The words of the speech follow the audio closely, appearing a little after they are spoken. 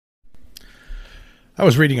I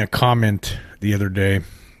was reading a comment the other day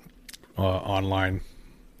online.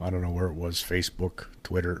 I don't know where it was, Facebook,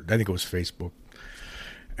 Twitter. I think it was Facebook.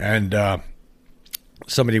 And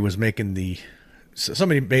somebody was making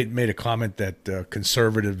somebody made a comment that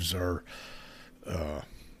conservatives are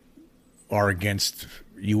against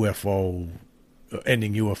UFO,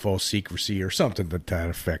 ending UFO secrecy or something to that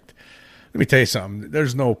effect. Let me tell you something.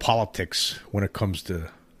 There's no politics when it comes to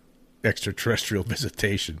extraterrestrial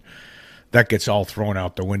visitation. That gets all thrown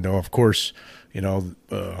out the window. Of course, there's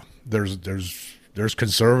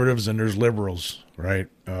conservatives and there's liberals, right?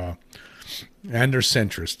 And there's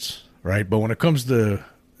centrists, right? But when it comes to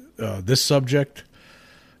this subject,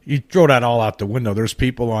 you throw that all out the window. There's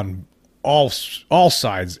people on all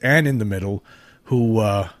sides and in the middle who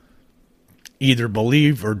either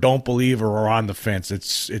believe or don't believe or are on the fence.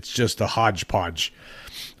 It's just a hodgepodge.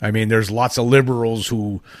 I mean, there's lots of liberals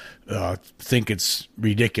who think it's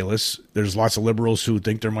ridiculous. There's lots of liberals who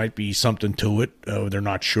think there might be something to it. They're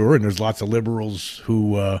not sure. And there's lots of liberals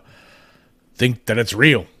who think that it's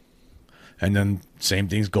real. And then same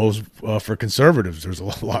things goes for conservatives. There's a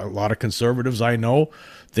lot of conservatives I know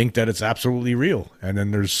think that it's absolutely real. And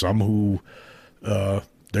then there's some who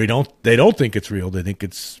they don't think it's real. They think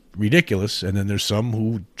it's ridiculous. And then there's some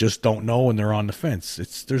who just don't know and they're on the fence.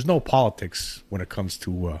 There's no politics when it comes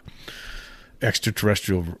to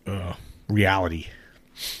extraterrestrial reality.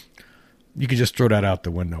 You can just throw that out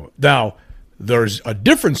the window. Now, there's a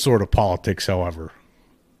different sort of politics, however.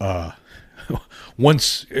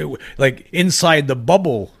 Like inside the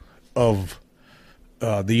bubble of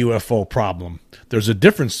the UFO problem, there's a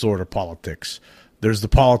different sort of politics. There's the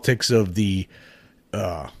politics of the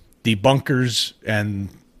debunkers and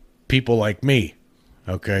people like me,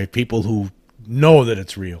 okay? People who know that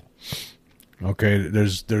it's real. Okay,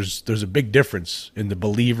 there's a big difference in the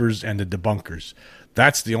believers and the debunkers.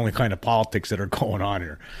 That's the only kind of politics that are going on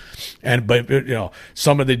here. But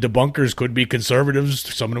some of the debunkers could be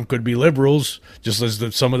conservatives, some of them could be liberals, just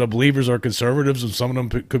as some of the believers are conservatives and some of them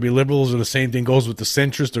could be liberals, and the same thing goes with the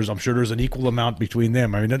centrists. I'm sure there's an equal amount between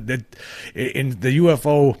them. I mean, in the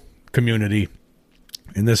UFO community,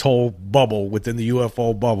 in this whole bubble, within the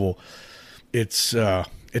UFO bubble, it's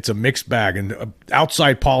a mixed bag, and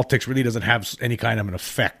outside politics really doesn't have any kind of an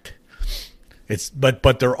effect.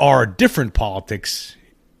 But there are different politics,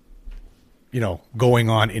 going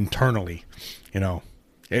on internally.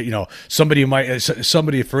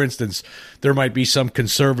 Somebody, for instance, there might be some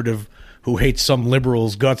conservative who hates some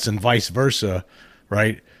liberal's guts and vice versa,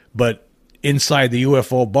 right? But inside the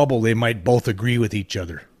UFO bubble, they might both agree with each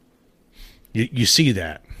other. You see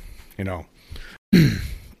that,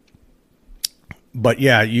 But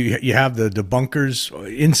yeah, you have the debunkers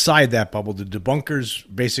inside that bubble. The debunkers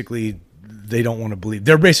basically, they don't want to believe.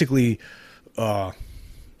 They're basically,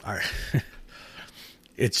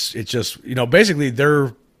 it's just basically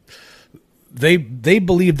they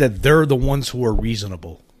believe that they're the ones who are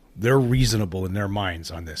reasonable. They're reasonable in their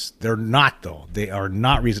minds on this. They're not, though. They are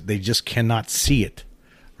not reason. They just cannot see it,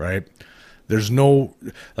 right? There's no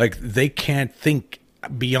they can't think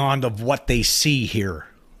beyond of what they see here.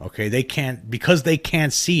 Okay, they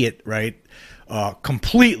can't see it, right?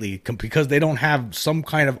 Completely, because they don't have some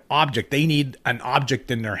kind of object. They need an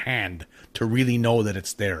object in their hand to really know that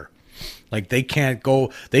it's there. They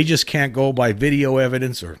just can't go by video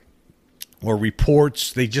evidence or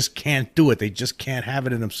reports. They just can't do it. They just can't have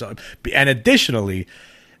it in themselves. And additionally,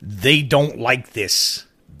 they don't like this.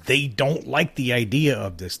 They don't like the idea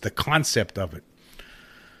of this, the concept of it.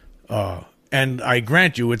 And I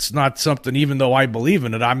grant you, it's not something, even though I believe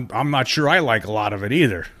in it, I'm not sure I like a lot of it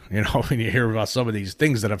either. When you hear about some of these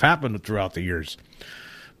things that have happened throughout the years.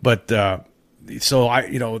 But so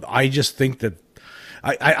I just think that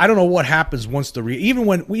I don't know what happens once even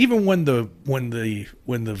when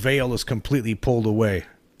the veil is completely pulled away.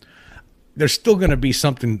 There's still going to be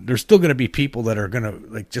something. There's still going to be people that are going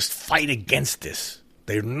to just fight against this.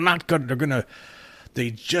 They're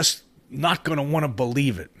just not going to want to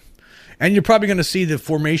believe it. And you're probably going to see the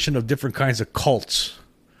formation of different kinds of cults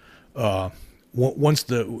once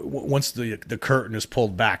the curtain is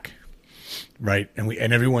pulled back, right?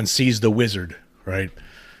 And everyone sees the wizard, right?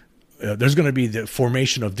 There's going to be the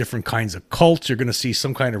formation of different kinds of cults. You're going to see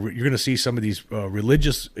some of these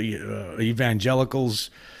religious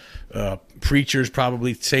evangelicals, preachers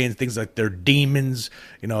probably saying things like they're demons.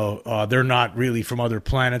 They're not really from other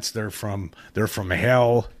planets. They're from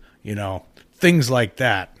hell. Things like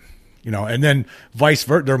that. And then vice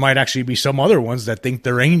versa, there might actually be some other ones that think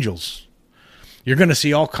they're angels. You're going to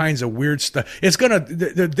see all kinds of weird stuff.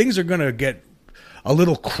 Things are going to get a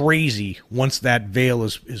little crazy once that veil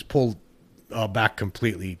is pulled back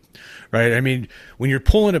completely, right? I mean, when you're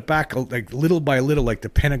pulling it back like little by little, like the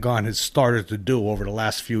Pentagon has started to do over the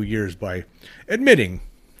last few years by admitting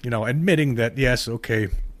that yes, okay,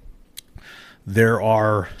 there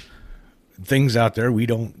are things out there we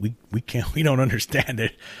don't understand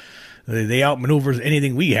it. They outmaneuver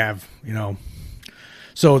anything we have,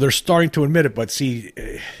 So they're starting to admit it, but see,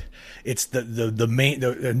 it's the main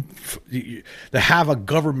to have a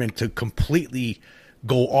government to completely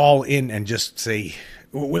go all in and just say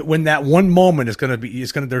when that one moment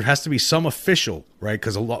there has to be some official, right?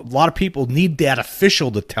 Because a lot of people need that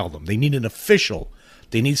official to tell them. They need an official.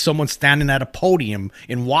 They need someone standing at a podium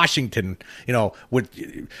in Washington,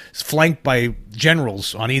 with flanked by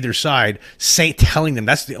generals on either side, telling them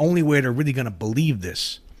that's the only way they're really going to believe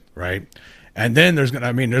this, right? And then there's going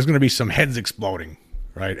to be some heads exploding,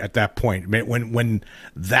 right? At that point, when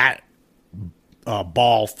that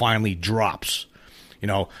ball finally drops,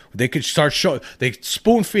 they could start they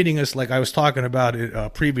spoon feeding us like I was talking about in a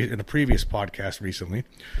previous podcast recently,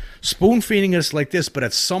 spoon feeding us like this. But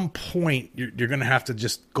at some point, you're going to have to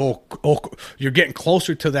just go. Oh, you're getting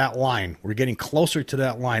closer to that line. We're getting closer to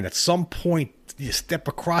that line. At some point, you step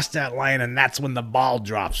across that line, and that's when the ball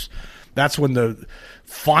drops. That's when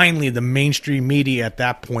finally the mainstream media at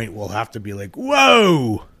that point will have to be like,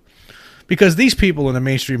 whoa, because these people in the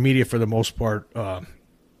mainstream media, for the most part,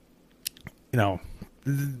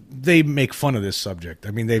 they make fun of this subject.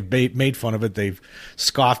 I mean, they've made fun of it. They've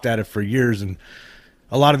scoffed at it for years, and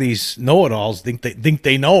a lot of these know-it-alls think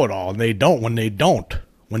they know it all, and they don't. When they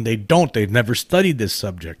don't, they've never studied this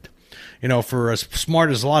subject. For as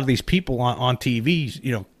smart as a lot of these people on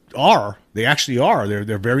TV, they actually are.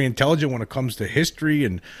 They're very intelligent when it comes to history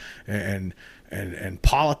and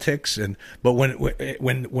politics, but when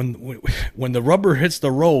the rubber hits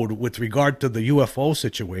the road with regard to the UFO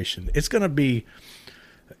situation, it's going to be,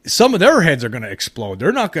 some of their heads are going to explode.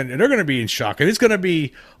 They're going to be in shock, and it's going to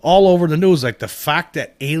be all over the news. Like the fact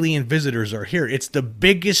that alien visitors are here, it's the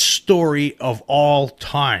biggest story of all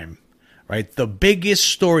time, right? The biggest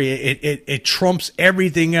story. It trumps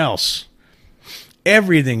everything else.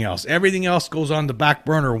 Everything else goes on the back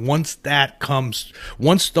burner once that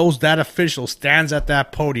official stands at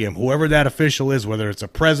that podium, whoever that official is, whether it's a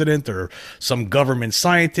president or some government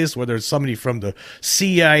scientist, whether it's somebody from the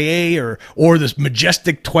CIA or this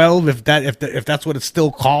Majestic 12, if that's what it's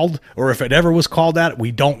still called, or if it ever was called that,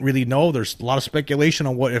 we don't really know. There's a lot of speculation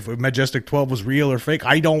on if Majestic 12 was real or fake.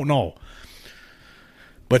 I don't know.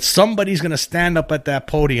 But somebody's going to stand up at that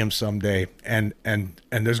podium someday, and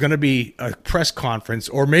there's going to be a press conference,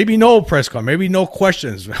 or maybe no press conference, maybe no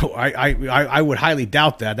questions. I would highly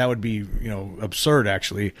doubt that. That would be absurd,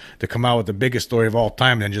 actually, to come out with the biggest story of all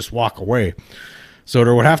time and then just walk away. So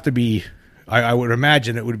there would have to be, I would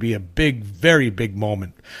imagine it would be a big, very big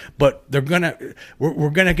moment. But we're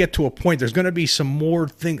gonna get to a point. There's gonna be some more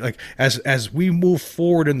things, like as we move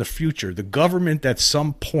forward in the future, the government at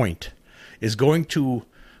some point is going to.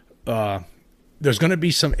 There's going to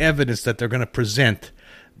be some evidence that they're going to present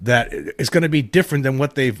that is going to be different than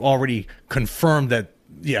what they've already confirmed that,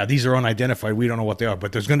 yeah, these are unidentified. We don't know what they are.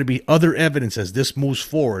 But there's going to be other evidence as this moves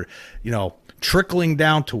forward, trickling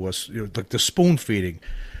down to us, like the spoon feeding.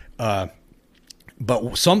 But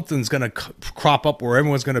something's going to crop up where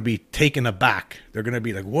everyone's going to be taken aback. They're going to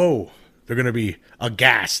be like, whoa. They're going to be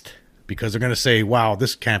aghast because they're going to say, wow,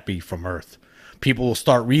 this can't be from Earth. People will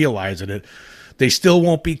start realizing it. They still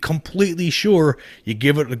won't be completely sure. The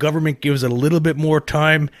government gives it a little bit more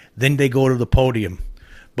time, then they go to the podium.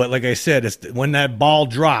 But like I said, when that ball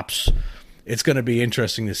drops, it's going to be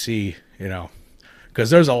interesting to see, because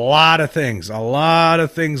there's a lot of things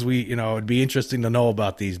it'd be interesting to know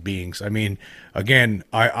about these beings. I mean, again,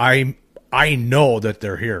 I know that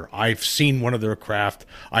they're here. I've seen one of their craft.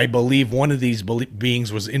 I believe one of these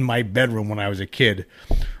beings was in my bedroom when I was a kid.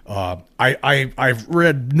 I've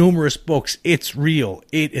read numerous books. It's real.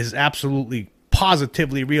 It is absolutely,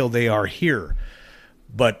 positively real. They are here.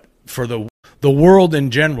 But for the world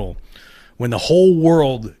in general, when the whole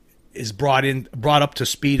world is brought up to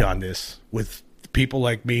speed on this with people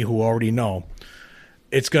like me who already know,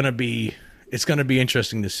 it's going to be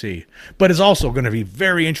interesting to see. But it's also going to be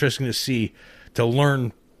very interesting to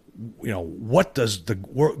learn, what does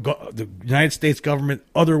the United States government,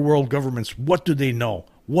 other world governments, what do they know?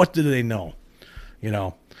 What do they know?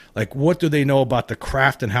 Like what do they know about the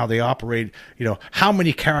craft and how they operate? How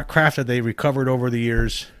many craft have they recovered over the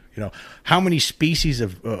years? How many species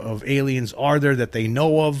of aliens are there that they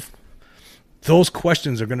know of? Those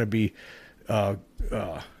questions are going to be, to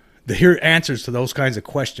hear answers to those kinds of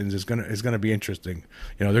questions is going to be interesting.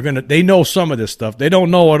 They know some of this stuff. They don't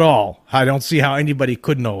know it all. I don't see how anybody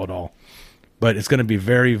could know it all. But it's going to be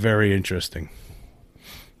very, very interesting.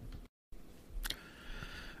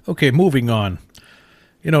 Okay, moving on.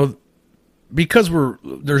 You know, because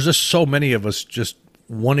there's just so many of us just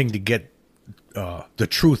wanting to get the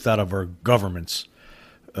truth out of our governments.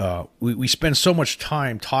 We spend so much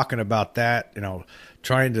time talking about that, you know,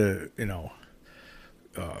 trying to, you know,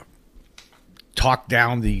 talk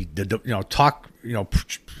down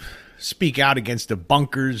speak out against the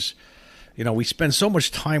bunkers. You know, we spend so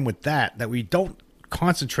much time with that we don't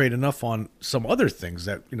concentrate enough on some other things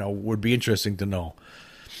that, you know, would be interesting to know.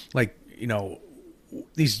 Like, you know,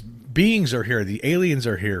 these beings are here, the aliens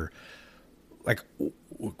are here. Like,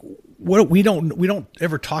 what we don't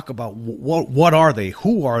ever talk about what are they?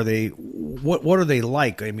 Who are they? What are they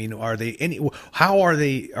like? I mean, how are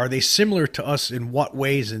they similar to us in what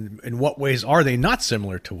ways, and in what ways are they not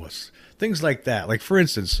similar to us? Things like that. Like, for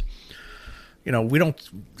instance, you know,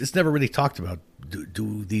 it's never really talked about.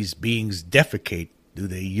 Do these beings defecate? Do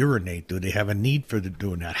they urinate? Do they have a need for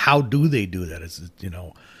doing that? How do they do that? Is it, you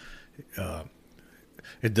know,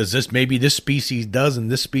 maybe this species does,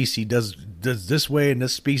 and this species does this way, and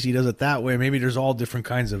this species does it that way. Maybe there's all different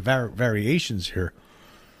kinds of variations here.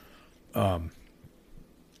 There's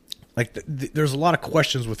a lot of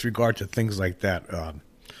questions with regard to things like that.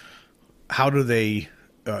 How do they?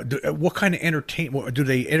 What kind of entertain? Do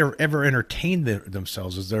they ever entertain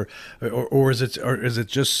themselves? Is there, or is it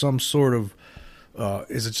just some sort of?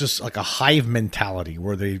 Is it just like a hive mentality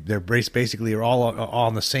where they're basically are all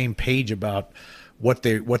on the same page about what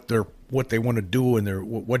they want to do, and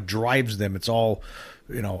what drives them? It's all,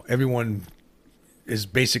 you know, everyone is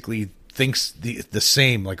basically thinks the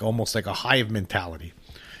same, like almost like a hive mentality.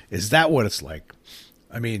 Is that what it's like?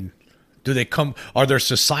 I mean, are their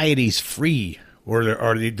societies free,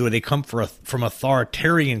 or do they come from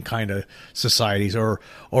authoritarian kind of societies, or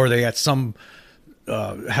are they at some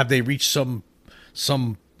have they reached some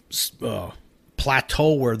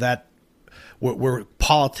plateau where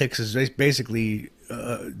politics is basically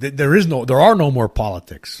there are no more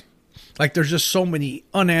politics. Like, there's just so many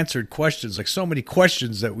unanswered questions, like so many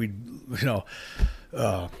questions that we'd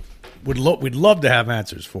love to have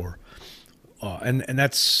answers for, and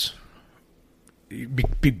that's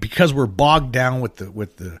because we're bogged down with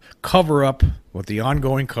the cover up, with the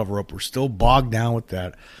ongoing cover up. We're still bogged down with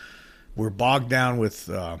that. We're bogged down with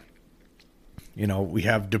you know, we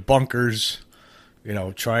have debunkers, you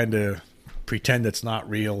know, trying to pretend it's not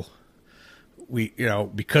real. We, you know,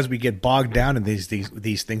 because we get bogged down in these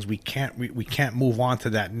things, we can't move on to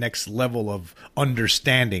that next level of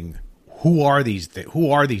understanding. Who are these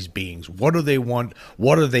beings? What do they want?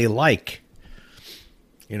 What are they like?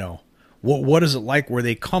 You know, what is it like where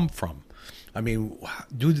they come from? I mean,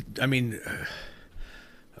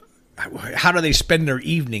 how do they spend their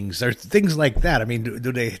evenings? There's things like that. I mean,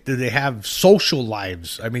 do they have social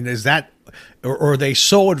lives? I mean, is that, or are they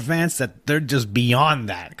so advanced that they're just beyond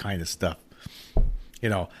that kind of stuff? You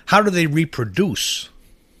know, how do they reproduce?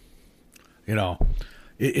 You know,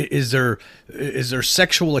 is there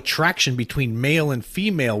sexual attraction between male and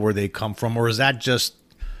female where they come from, or is that just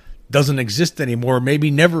doesn't exist anymore? Maybe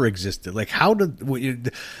never existed. Like,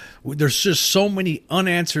 there's just so many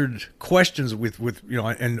unanswered questions with you know,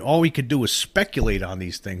 and all we could do is speculate on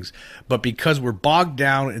these things. But because we're bogged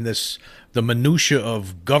down in the minutia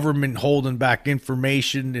of government holding back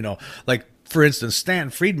information, you know, like, for instance, Stanton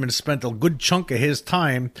Friedman spent a good chunk of his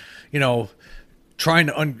time, you know, trying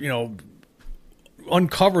to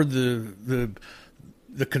uncover the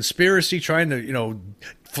conspiracy, trying to, you know,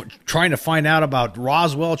 trying to find out about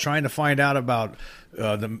Roswell, trying to find out about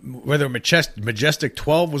whether Majestic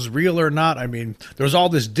 12 was real or not. I mean, there's all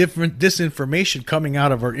this different disinformation coming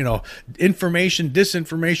out of our, you know,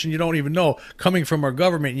 disinformation you don't even know coming from our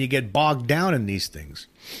government, and you get bogged down in these things.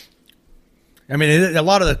 I mean, a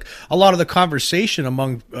lot of the conversation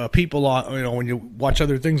among people on, you know, when you watch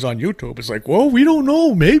other things on YouTube, it's like, well, we don't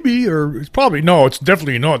know, maybe, or it's probably no, it's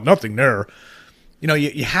definitely nothing there. You know,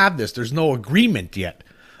 you have this. There's no agreement yet.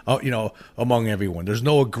 You know, among everyone, there's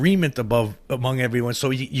no agreement among everyone,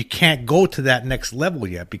 so you can't go to that next level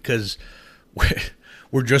yet because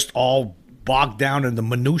we're just all bogged down in the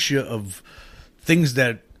minutia of things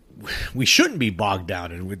that we shouldn't be bogged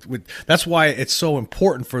down in. That's why it's so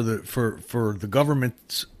important for the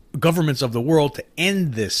governments of the world to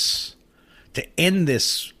end this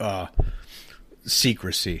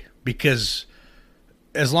secrecy, because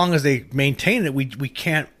as long as they maintain it, we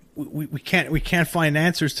can't find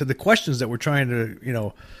answers to the questions that we're trying to, you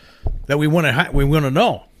know, that we want to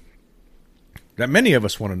know, that many of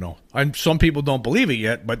us want to know. Some people don't believe it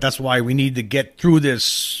yet, but that's why we need to get through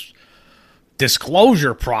this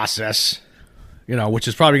disclosure process, which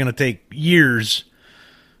is probably going to take years,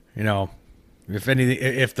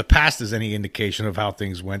 if the past is any indication of how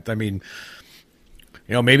things went. I mean,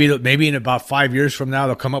 maybe in about 5 years from now,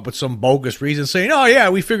 they'll come up with some bogus reason saying, oh, yeah,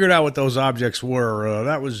 we figured out what those objects were.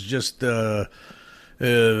 That was just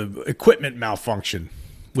equipment malfunction,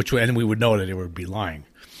 and we would know that they would be lying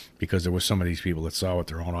because there were some of these people that saw with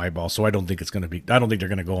their own eyeballs. So I don't think they're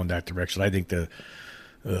going to go in that direction. I think the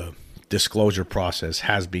disclosure process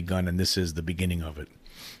has begun, and this is the beginning of it.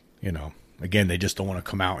 Again, they just don't want to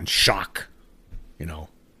come out and shock,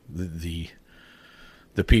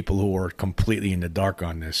 the people who are completely in the dark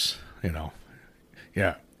on this.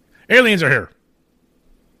 Yeah, aliens are here.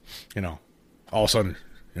 All of a sudden,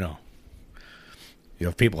 you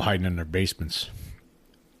have people hiding in their basements.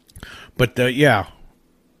 But yeah,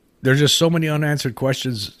 there's just so many unanswered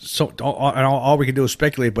questions. So all we can do is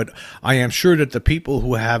speculate. But I am sure that the people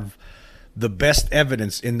who have the best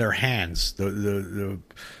evidence in their hands, the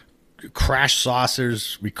crash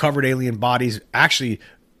saucers, recovered alien bodies, actually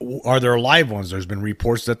are there live ones. There's been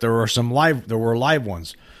reports that there were live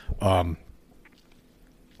ones.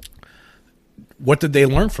 What did they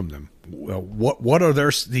learn from them? What are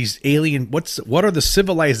these alien? What are the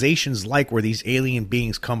civilizations like where these alien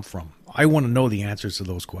beings come from? I want to know the answers to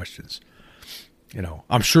those questions.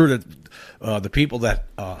 I'm sure that the people that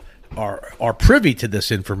are privy to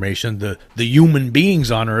this information, the human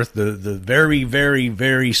beings on Earth, the very, very,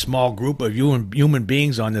 very small group of human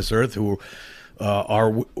beings on this Earth who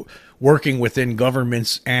are working within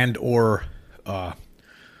governments and or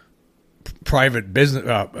private business,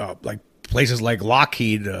 like places like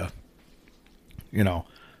Lockheed,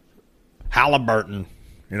 Halliburton,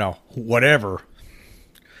 whatever,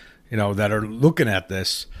 that are looking at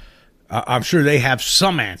this. I'm sure they have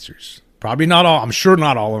some answers. Probably not all. I'm sure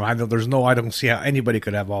not all of them. I don't see how anybody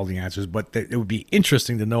could have all the answers, but it would be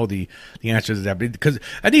interesting to know the answers to that. Because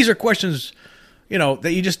these are questions,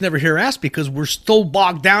 that you just never hear asked because we're still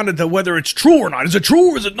bogged down into whether it's true or not. Is it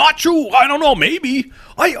true? Is it not true? I don't know. Maybe.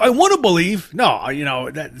 I want to believe.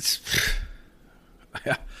 No, that's...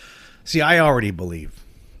 See, I already believe.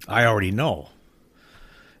 I already know.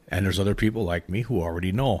 And there's other people like me who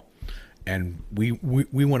already know. And we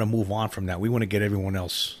want to move on from that. We want to get everyone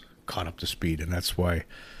else caught up to speed. And that's why,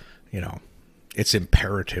 it's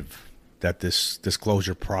imperative that this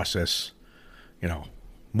disclosure process,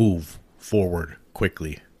 move forward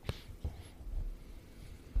quickly.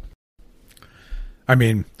 I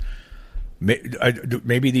mean,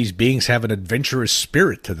 maybe these beings have an adventurous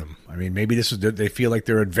spirit to them. I mean, maybe they feel like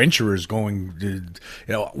they're adventurers going,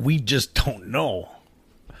 we just don't know.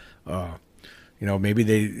 Maybe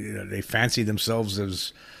they fancy themselves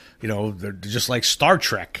as, they're just like Star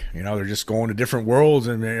Trek. They're just going to different worlds.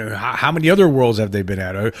 And how many other worlds have they been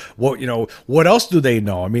at? Or what else do they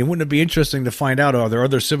know? I mean, wouldn't it be interesting to find out? Are there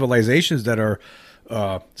other civilizations that are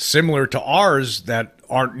similar to ours that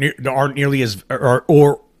aren't nearly as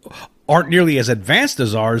or aren't nearly as advanced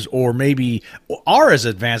as ours, or maybe are as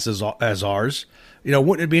advanced as ours?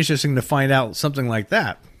 Wouldn't it be interesting to find out something like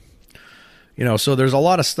that? So there's a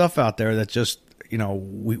lot of stuff out there that just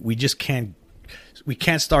we just can't. We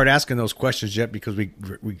can't start asking those questions yet because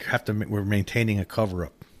we're maintaining a cover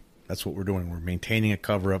up. That's what we're doing. We're maintaining a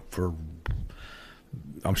cover up for,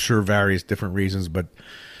 I'm sure, various different reasons, but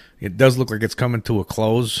it does look like it's coming to a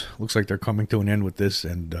close. Looks like they're coming to an end with this.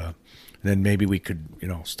 And then maybe we could,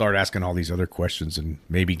 start asking all these other questions and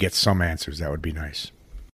maybe get some answers. That would be nice.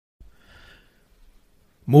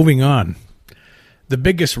 Moving on. The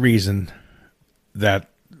biggest reason that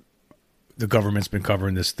the government's been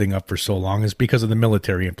covering this thing up for so long is because of the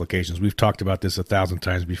military implications. We've talked about this 1,000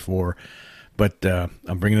 times before, but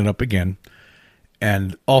I'm bringing it up again.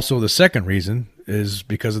 And also the second reason is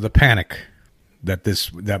because of the panic that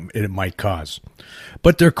it might cause.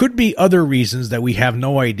 But there could be other reasons that we have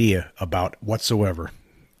no idea about whatsoever.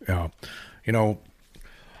 I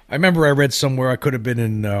remember I read somewhere, it could have been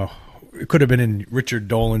in Richard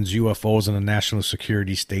Dolan's UFOs and the National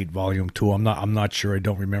Security State Volume 2. I'm not sure. I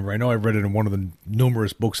don't remember. I know I read it in one of the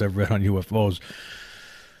numerous books I've read on UFOs.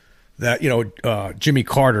 That Jimmy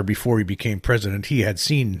Carter, before he became president, he had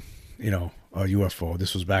seen a UFO.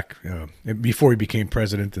 This was back before he became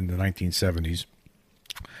president in the 1970s.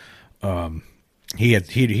 He had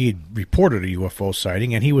reported a UFO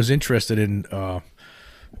sighting, and he was interested in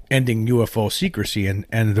ending UFO secrecy, and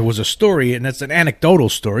there was a story, and that's an anecdotal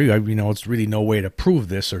story. It's really no way to prove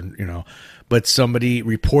this, but somebody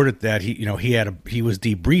reported that he was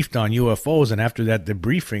debriefed on UFOs, and after that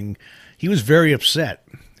debriefing, he was very upset.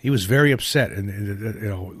 He was very upset,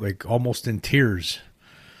 and like almost in tears.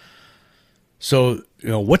 So,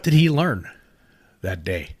 what did he learn that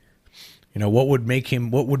day? What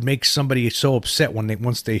would make somebody so upset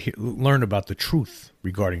once they learn about the truth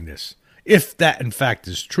regarding this? If that in fact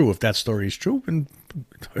is true, if that story is true, and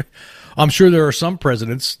I'm sure there are some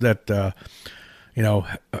presidents that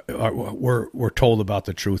were told about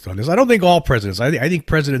the truth on this. I don't think all presidents. I think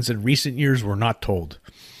presidents in recent years were not told.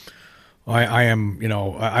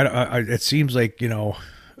 It seems like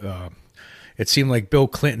it seemed like Bill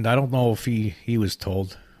Clinton. I don't know if he was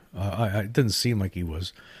told. It didn't seem like he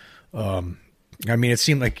was. It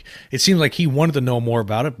seemed like he wanted to know more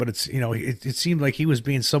about it, but it seemed like he was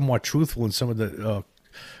being somewhat truthful in some of the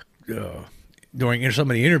during some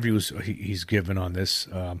of the interviews he's given on this,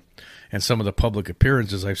 and some of the public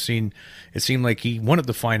appearances I've seen. It seemed like he wanted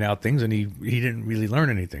to find out things, and he didn't really learn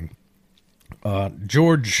anything.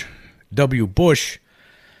 George W. Bush,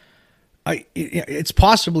 it's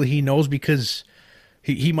possible he knows because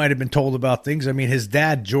he might have been told about things. I mean, his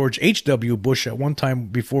dad, George H.W. Bush, at one time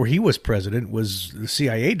before he was president, was the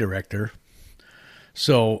CIA director.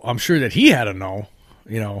 So I'm sure that he had to know,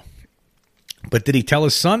 But did he tell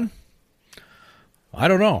his son? I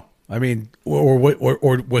don't know. I mean, or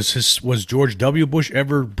was George W. Bush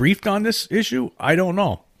ever briefed on this issue? I don't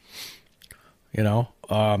know.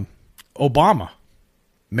 Obama,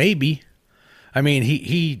 maybe. I mean,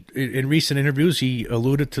 he in recent interviews he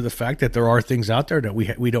alluded to the fact that there are things out there that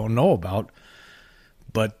we don't know about,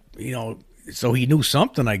 but so he knew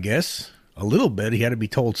something, I guess, a little bit. He had to be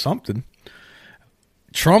told something.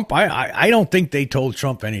 Trump, I don't think they told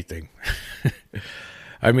Trump anything.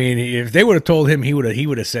 I mean, if they would have told him, he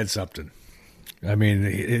would have said something. I mean,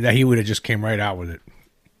 he would have just came right out with it.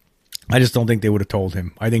 I just don't think they would have told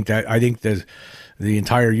him. I think the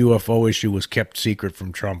entire UFO issue was kept secret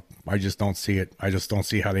from Trump. I just don't see it. I just don't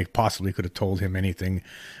see how they possibly could have told him anything.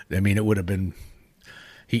 I mean, it would have been.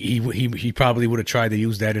 He probably would have tried to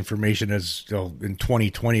use that information as in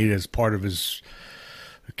 2020 as part of his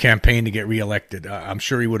campaign to get reelected. I'm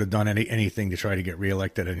sure he would have done anything to try to get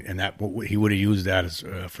reelected, and that he would have used that as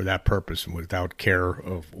for that purpose and without care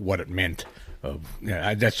of what it meant.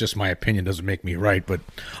 That's just my opinion. Doesn't make me right, but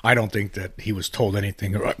I don't think that he was told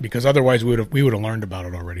anything because otherwise we would have learned about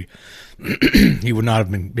it already. He would not have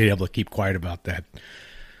been able to keep quiet about that.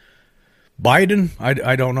 Biden,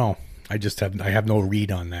 I don't know. I have no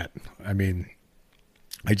read on that. I mean,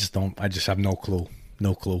 I just have no clue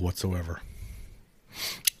whatsoever.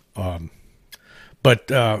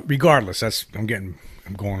 But regardless, I'm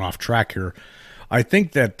going off track here. I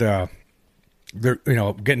think that they're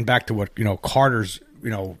getting back to what Carter's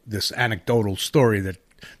this anecdotal story that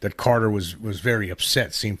Carter was very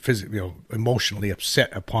upset, seemed physically emotionally upset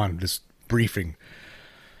upon this briefing.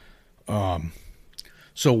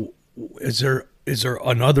 So is there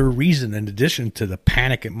another reason in addition to the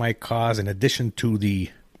panic it might cause, in addition to the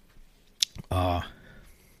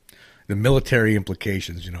military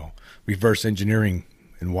implications, reverse engineering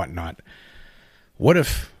and whatnot? What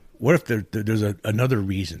if there's another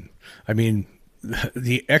reason? I mean,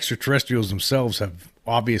 the extraterrestrials themselves have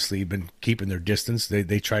obviously been keeping their distance.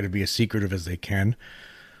 They try to be as secretive as they can.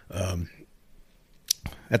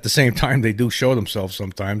 At the same time, they do show themselves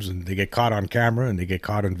sometimes, and they get caught on camera, and they get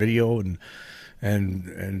caught on video,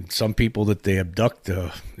 and some people that they abduct,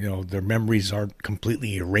 their memories aren't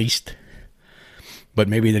completely erased, but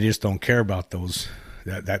maybe they just don't care about those.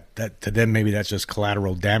 That to them, maybe that's just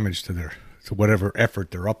collateral damage to whatever effort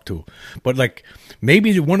they're up to. But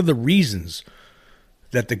maybe one of the reasons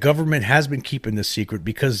that the government has been keeping this secret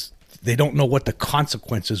because they don't know what the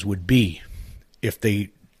consequences would be if they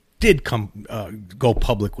did go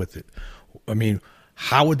public with it. I mean,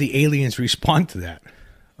 how would the aliens respond to that?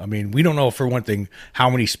 I mean, we don't know, for one thing, how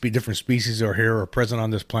many different species are here or present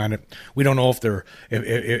on this planet. We don't know if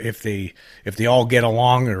they all get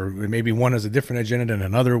along, or maybe one has a different agenda than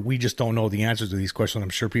another. We just don't know the answers to these questions. I'm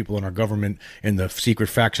sure people in our government, in the secret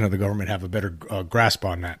faction of the government, have a better grasp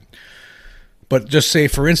on that. But just say,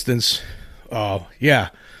 for instance, there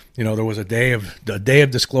was a day of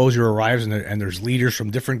disclosure arrives, and there's leaders from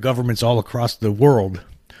different governments all across the world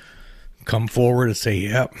come forward and say,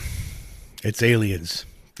 "Yep, it's aliens.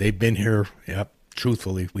 They've been here. Yep,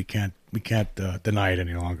 truthfully, we can't deny it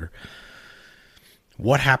any longer."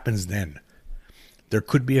 What happens then? There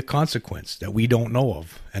could be a consequence that we don't know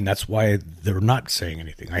of, and that's why they're not saying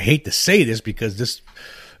anything. I hate to say this because this,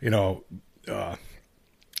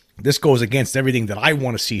 this goes against everything that I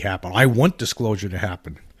want to see happen. I want disclosure to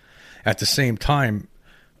happen. At the same time,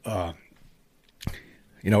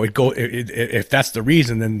 if that's the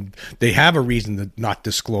reason, then they have a reason to not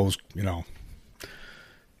disclose,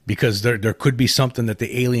 because there could be something that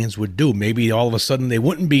the aliens would do. Maybe all of a sudden they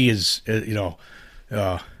wouldn't be as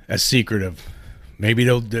secretive. maybe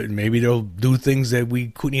they'll do things that we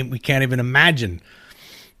can't even imagine.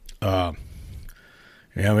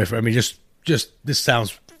 Just this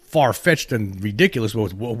sounds far fetched and ridiculous.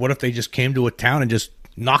 But what if they just came to a town and just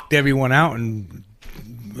knocked everyone out and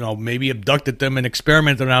maybe abducted them and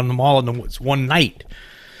experimented on them all in one night?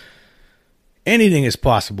 Anything is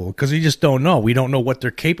possible because you just don't know. We don't know what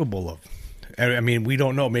they're capable of. I mean, we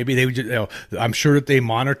don't know. Maybe they would just, I'm sure that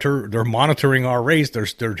they're monitoring our race.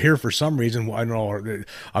 They're here for some reason. I don't know.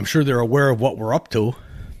 I'm sure they're aware of what we're up to.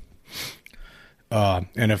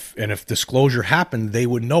 And if disclosure happened, they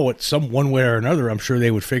would know it one way or another. I'm sure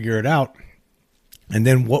they would figure it out. And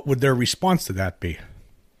then what would their response to that be?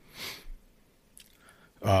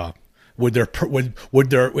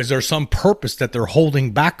 Is there some purpose that they're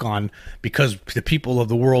holding back on because the people of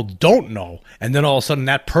the world don't know, and then all of a sudden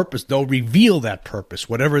that purpose, they'll reveal that purpose,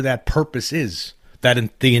 whatever that purpose is,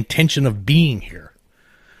 the intention of being here.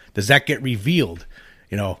 Does that get revealed?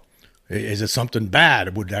 Is it something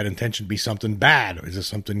bad? Would that intention be something bad? Or is it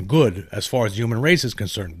something good as far as the human race is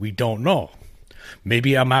concerned? We don't know.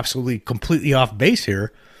 Maybe I'm completely off base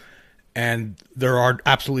here, and there are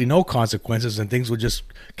absolutely no consequences, and things will just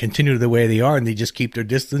continue the way they are, and they just keep their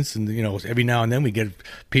distance. And every now and then we get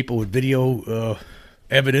people with video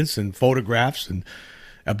evidence and photographs and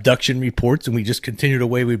abduction reports, and we just continue the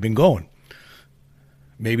way we've been going.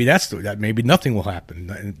 Maybe maybe nothing will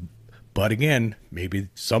happen, but again, maybe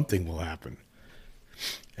something will happen,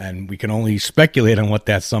 and we can only speculate on what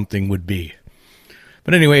that something would be.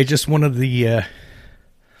 But anyway, just one of the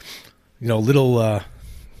little.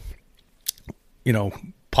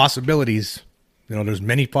 Possibilities. There's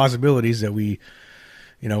many possibilities that we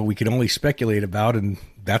can only speculate about, and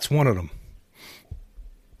that's one of them.